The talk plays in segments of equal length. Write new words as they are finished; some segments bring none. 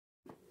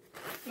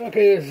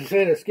Okay, this is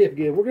Santa Skip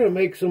again. We're going to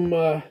make some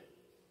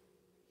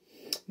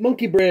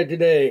monkey bread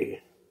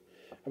today.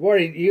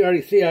 You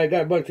already see I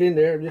got a bunch in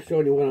there. I'm just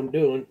showing you what I'm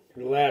doing for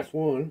the last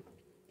one.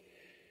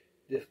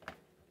 Just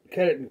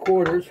cut it in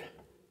quarters.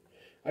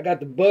 I got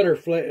the butter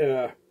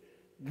flavored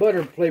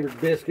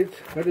biscuits.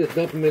 I just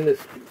dump them in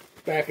this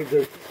package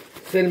of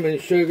cinnamon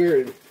and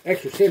sugar and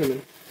extra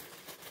cinnamon.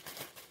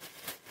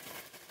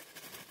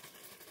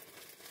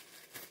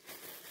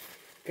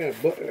 Kind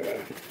of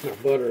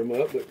not butter them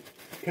up, but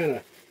kind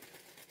of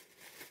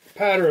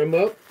powder them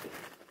up.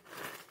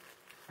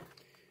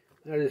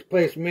 I just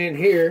place them in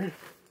here.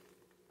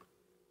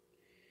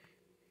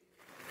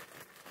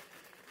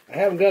 I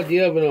haven't got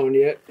the oven on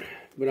yet,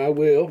 but I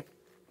will.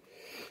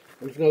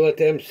 I'm just going to let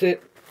them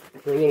sit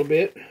for a little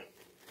bit.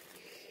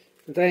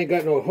 Since I ain't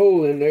got no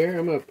hole in there,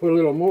 I'm going to put a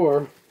little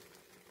more.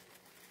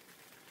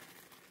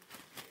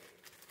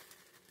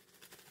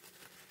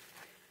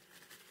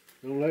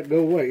 Don't let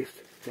go waste.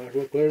 Might as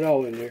well put it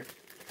all in there.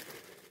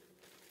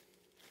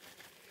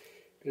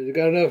 Because it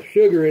got enough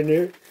sugar in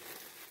there,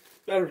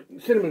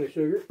 cinnamon and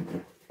sugar,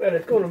 that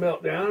it's going to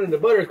melt down, and the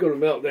butter's going to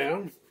melt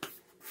down.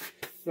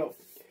 So,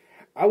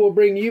 I will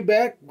bring you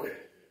back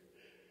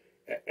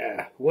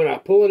when I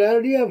pull it out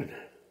of the oven.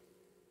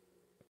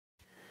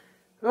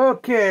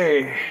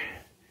 Okay.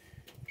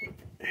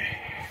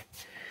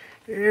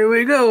 Here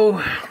we go.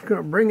 I'm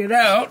going to bring it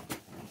out.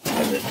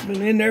 It's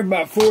been in there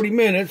about 40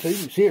 minutes, so you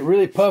can see it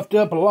really puffed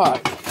up a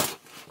lot.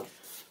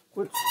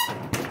 Which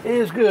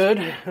is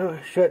good.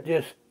 I'll shut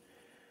this.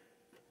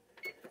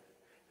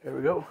 There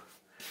we go.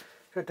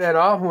 Shut that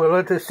off, and we'll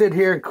let this sit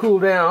here and cool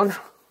down.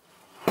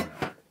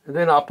 And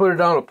then I'll put it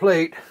on a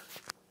plate,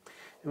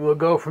 and we'll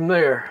go from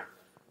there.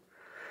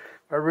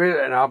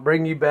 And I'll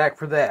bring you back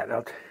for that.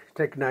 I'll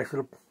take a nice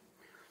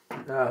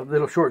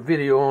little short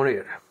video on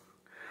it.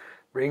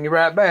 Bring you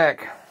right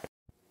back.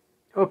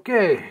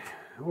 Okay,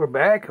 we're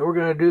back. We're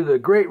going to do the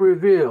great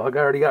reveal. I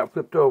already got it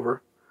flipped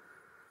over.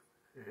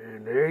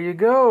 And there you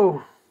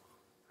go.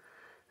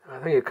 I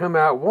think it come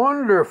out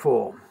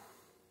wonderful.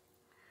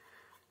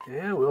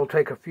 Yeah, we'll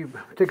take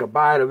a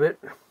bite of it.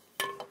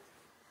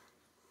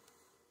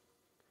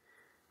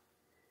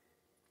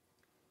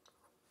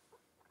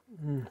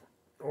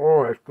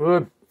 Oh, it's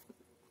good.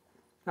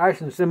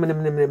 Nice and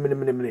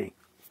cinnamon.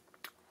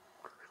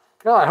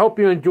 Well, I hope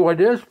you enjoyed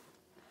this.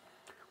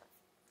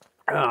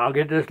 I'll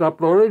get this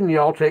uploaded, and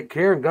y'all take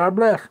care, and God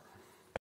bless.